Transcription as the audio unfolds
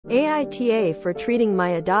AITA for treating my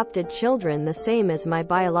adopted children the same as my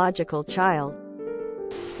biological child.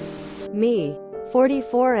 Me,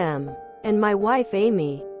 44M, and my wife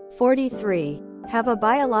Amy, 43, have a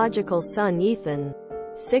biological son Ethan,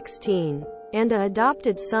 16, and an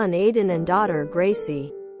adopted son Aiden and daughter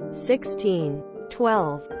Gracie, 16,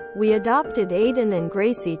 12. We adopted Aiden and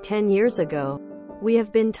Gracie 10 years ago. We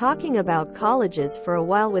have been talking about colleges for a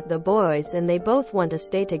while with the boys and they both want to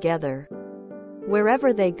stay together.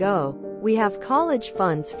 Wherever they go, we have college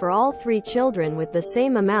funds for all 3 children with the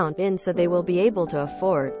same amount in so they will be able to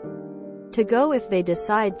afford to go if they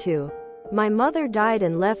decide to. My mother died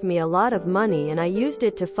and left me a lot of money and I used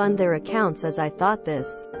it to fund their accounts as I thought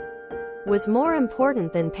this was more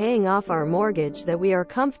important than paying off our mortgage that we are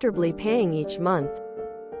comfortably paying each month.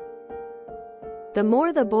 The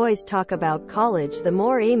more the boys talk about college, the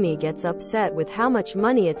more Amy gets upset with how much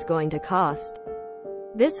money it's going to cost.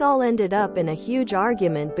 This all ended up in a huge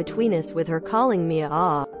argument between us with her calling me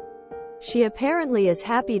a She apparently is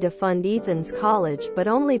happy to fund Ethan's college but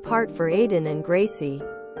only part for Aiden and Gracie.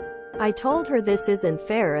 I told her this isn't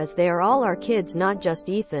fair as they are all our kids, not just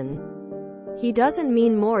Ethan. He doesn't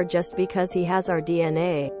mean more just because he has our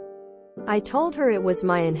DNA. I told her it was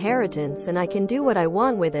my inheritance and I can do what I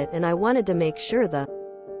want with it, and I wanted to make sure the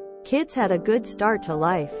kids had a good start to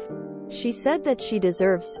life. She said that she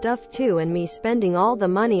deserves stuff too, and me spending all the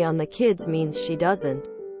money on the kids means she doesn't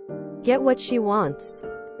get what she wants.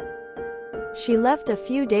 She left a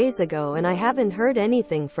few days ago and I haven't heard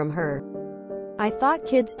anything from her. I thought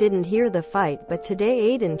kids didn't hear the fight, but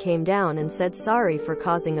today Aiden came down and said sorry for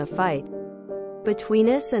causing a fight between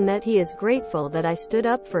us and that he is grateful that I stood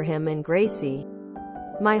up for him and Gracie.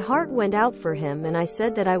 My heart went out for him and I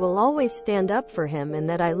said that I will always stand up for him and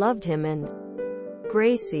that I loved him and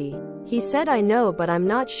Gracie. He said I know, but I'm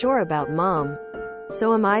not sure about Mom.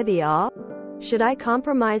 So am I the Should I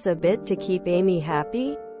compromise a bit to keep Amy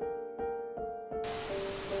happy?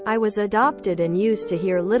 I was adopted and used to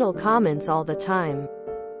hear little comments all the time.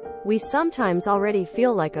 We sometimes already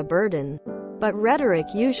feel like a burden, but rhetoric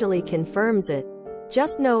usually confirms it.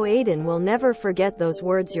 Just know Aiden will never forget those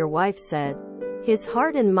words your wife said. His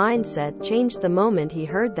heart and mindset changed the moment he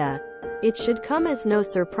heard that. It should come as no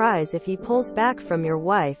surprise if he pulls back from your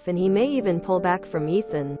wife, and he may even pull back from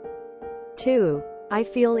Ethan too. I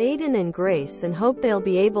feel Aiden and Grace and hope they'll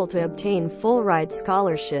be able to obtain full ride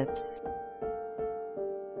scholarships.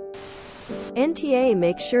 NTA,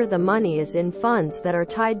 make sure the money is in funds that are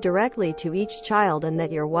tied directly to each child and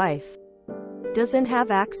that your wife doesn't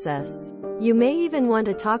have access. You may even want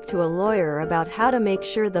to talk to a lawyer about how to make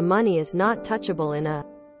sure the money is not touchable in a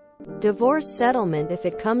divorce settlement if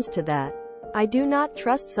it comes to that. I do not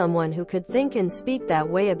trust someone who could think and speak that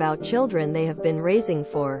way about children they have been raising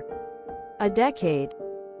for a decade.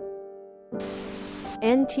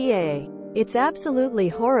 NTA. It's absolutely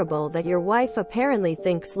horrible that your wife apparently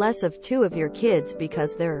thinks less of 2 of your kids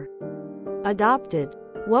because they're adopted.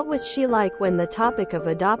 What was she like when the topic of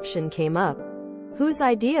adoption came up? Whose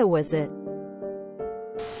idea was it?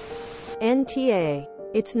 NTA.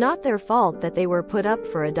 It's not their fault that they were put up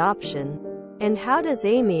for adoption. And how does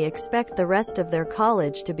Amy expect the rest of their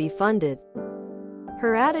college to be funded?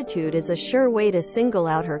 Her attitude is a sure way to single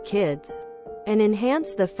out her kids and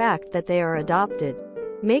enhance the fact that they are adopted.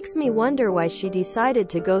 Makes me wonder why she decided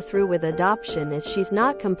to go through with adoption, as she's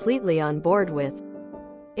not completely on board with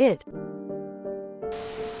it.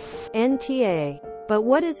 NTA. But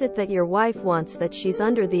what is it that your wife wants that she's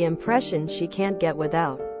under the impression she can't get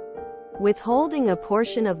without withholding a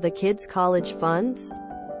portion of the kids' college funds?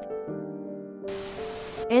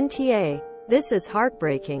 NTA. This is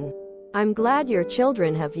heartbreaking. I'm glad your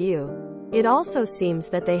children have you. It also seems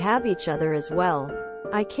that they have each other as well.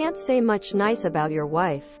 I can't say much nice about your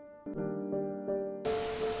wife.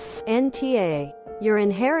 NTA. Your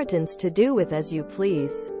inheritance to do with as you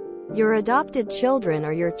please. Your adopted children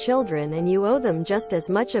are your children and you owe them just as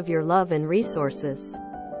much of your love and resources.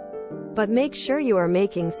 But make sure you are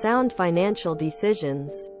making sound financial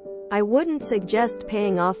decisions. I wouldn't suggest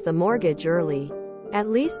paying off the mortgage early, at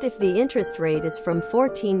least if the interest rate is from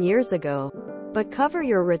 14 years ago, but cover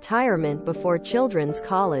your retirement before children's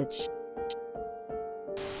college.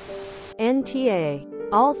 NTA.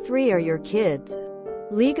 All 3 are your kids,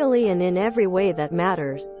 legally and in every way that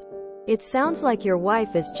matters. It sounds like your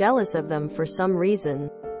wife is jealous of them for some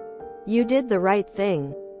reason. You did the right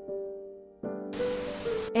thing.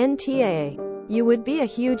 NTA. You would be a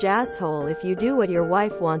huge asshole if you do what your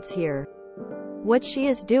wife wants here. What she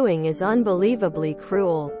is doing is unbelievably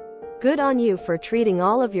cruel. Good on you for treating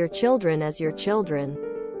all of your children as your children.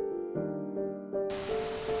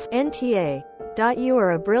 NTA. You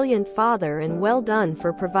are a brilliant father and well done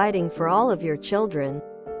for providing for all of your children.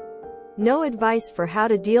 No advice for how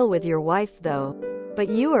to deal with your wife though. But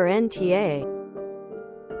you are NTA.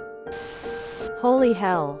 Holy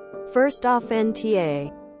hell. First off,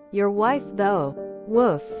 NTA. Your wife though.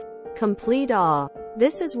 Woof. Complete awe.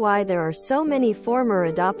 This is why there are so many former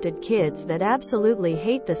adopted kids that absolutely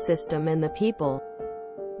hate the system and the people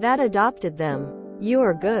that adopted them. You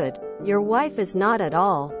are good. Your wife is not at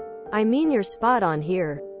all. I mean, you're spot on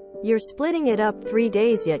here. You're splitting it up 3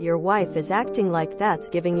 days, yet your wife is acting like that's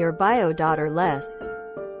giving your bio daughter less.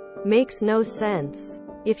 Makes no sense.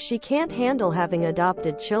 If she can't handle having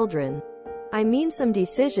adopted children, I mean, some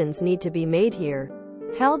decisions need to be made here.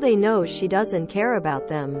 Hell, they know she doesn't care about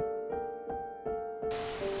them.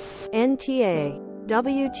 NTA.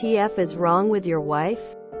 WTF is wrong with your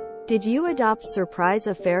wife? Did you adopt surprise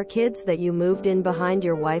affair kids that you moved in behind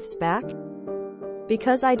your wife's back?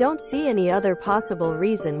 Because I don't see any other possible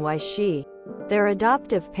reason why she, their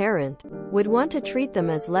adoptive parent, would want to treat them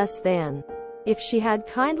as less than. If she had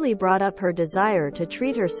kindly brought up her desire to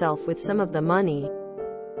treat herself with some of the money,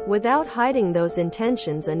 without hiding those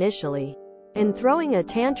intentions initially, and throwing a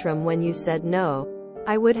tantrum when you said no,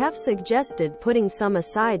 I would have suggested putting some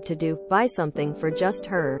aside to buy something for just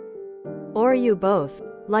her. Or you both.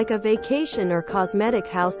 Like a vacation or cosmetic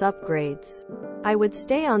house upgrades. I would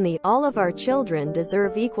stay on the all of our children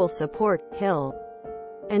deserve equal support hill.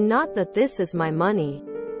 And not that this is my money,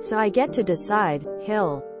 so I get to decide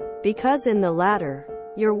hill. Because in the latter,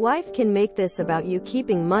 your wife can make this about you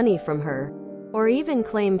keeping money from her, or even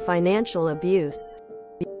claim financial abuse.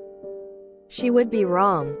 She would be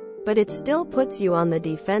wrong, but it still puts you on the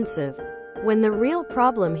defensive, when the real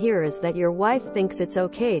problem here is that your wife thinks it's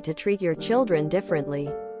okay to treat your children differently,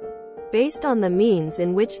 based on the means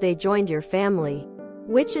in which they joined your family,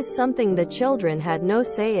 which is something the children had no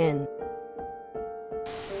say in.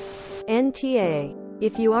 NTA.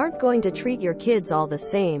 If you aren't going to treat your kids all the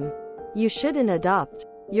same, you shouldn't adopt.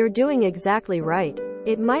 You're doing exactly right.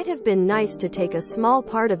 It might have been nice to take a small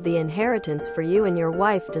part of the inheritance for you and your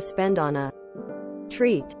wife to spend on a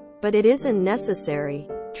treat, but it isn't necessary.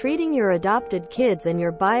 Treating your adopted kids and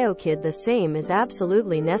your bio kid the same is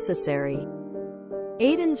absolutely necessary.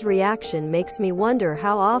 Aiden's reaction makes me wonder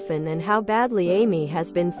how often and how badly Amy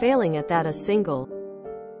has been failing at that. A single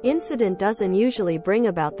incident doesn't usually bring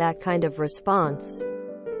about that kind of response.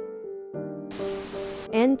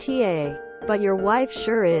 NTA. But your wife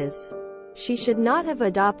sure is. She should not have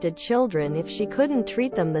adopted children if she couldn't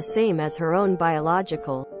treat them the same as her own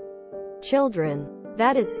biological children.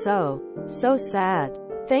 That is so sad.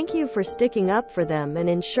 Thank you for sticking up for them and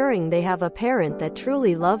ensuring they have a parent that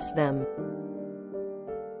truly loves them.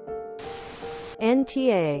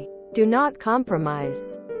 NTA. Do not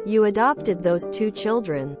compromise. You adopted those 2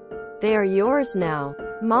 children. They are yours now.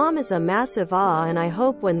 Mom is a massive and I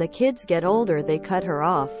hope when the kids get older they cut her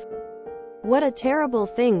off. What a terrible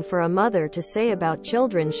thing for a mother to say about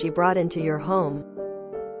children she brought into your home.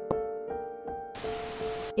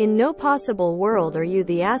 In no possible world are you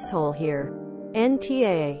the asshole here.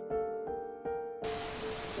 NTA.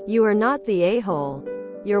 You are not the a-hole.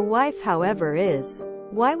 Your wife, however, is.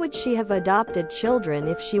 Why would she have adopted children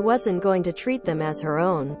if she wasn't going to treat them as her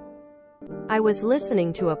own? I was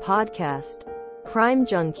listening to a podcast, Crime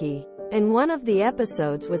Junkie, and one of the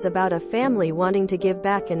episodes was about a family wanting to give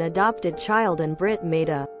back an adopted child, and Britt made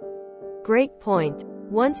a great point.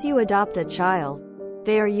 Once you adopt a child,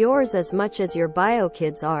 they are yours as much as your bio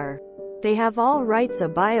kids are. They have all rights a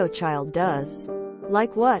bio child does.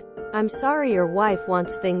 Like what? I'm sorry, your wife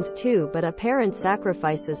wants things too, but a parent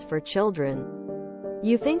sacrifices for children.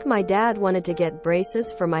 You think my dad wanted to get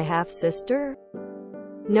braces for my half-sister?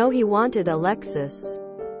 No, he wanted a Lexus.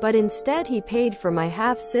 But instead he paid for my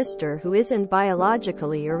half-sister, who isn't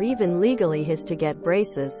biologically or even legally his, to get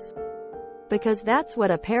braces. Because that's what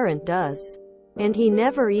a parent does. And he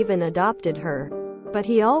never even adopted her. But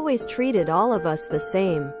he always treated all of us the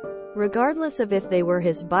same, regardless of if they were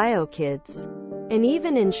his bio kids. And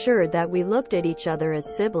even ensured that we looked at each other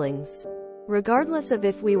as siblings, regardless of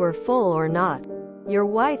if we were full or not. Your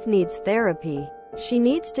wife needs therapy. She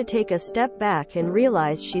needs to take a step back and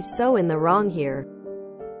realize she's so in the wrong here,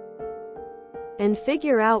 and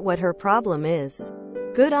figure out what her problem is.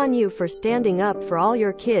 Good on you for standing up for all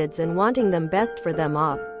your kids and wanting them best for them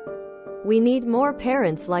all. We need more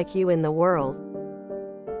parents like you in the world.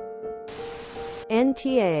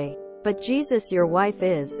 NTA. But Jesus, your wife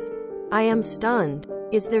is. I am stunned.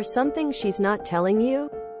 Is there something she's not telling you?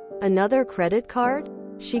 Another credit card?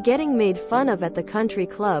 She getting made fun of at the country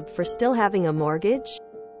club for still having a mortgage?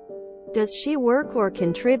 Does she work or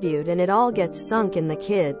contribute and it all gets sunk in the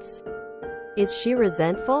kids? Is she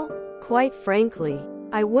resentful? Quite frankly,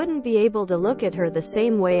 I wouldn't be able to look at her the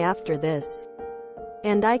same way after this.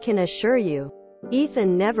 And I can assure you,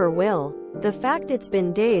 Ethan never will. The fact it's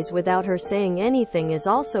been days without her saying anything is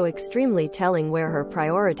also extremely telling where her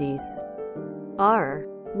priorities are.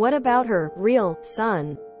 What about her real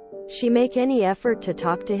son? She make any effort to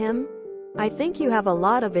talk to him? I think you have a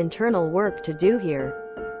lot of internal work to do here.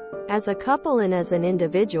 As a couple and as an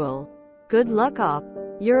individual. Good luck, Op.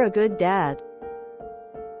 You're a good dad.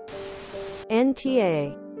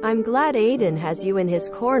 NTA. I'm glad Aiden has you in his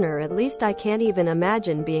corner. At least I can't even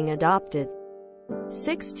imagine being adopted.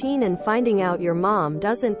 16 and finding out your mom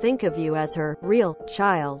doesn't think of you as her real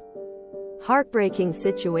child. Heartbreaking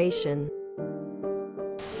situation.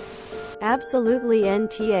 Absolutely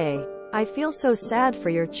NTA. I feel so sad for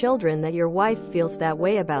your children that your wife feels that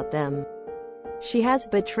way about them. She has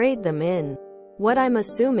betrayed them in what I'm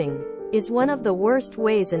assuming is one of the worst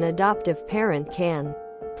ways an adoptive parent can.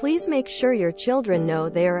 Please make sure your children know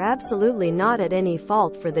they are absolutely not at any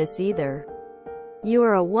fault for this either. You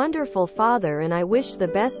are a wonderful father and I wish the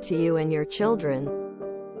best to you and your children.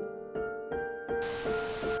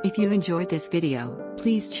 If you enjoyed this video,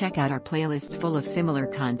 please check out our playlists full of similar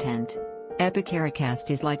content. AmITheAsshole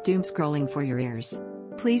is like doom scrolling for your ears.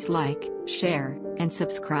 Please like, share, and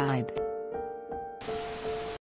subscribe.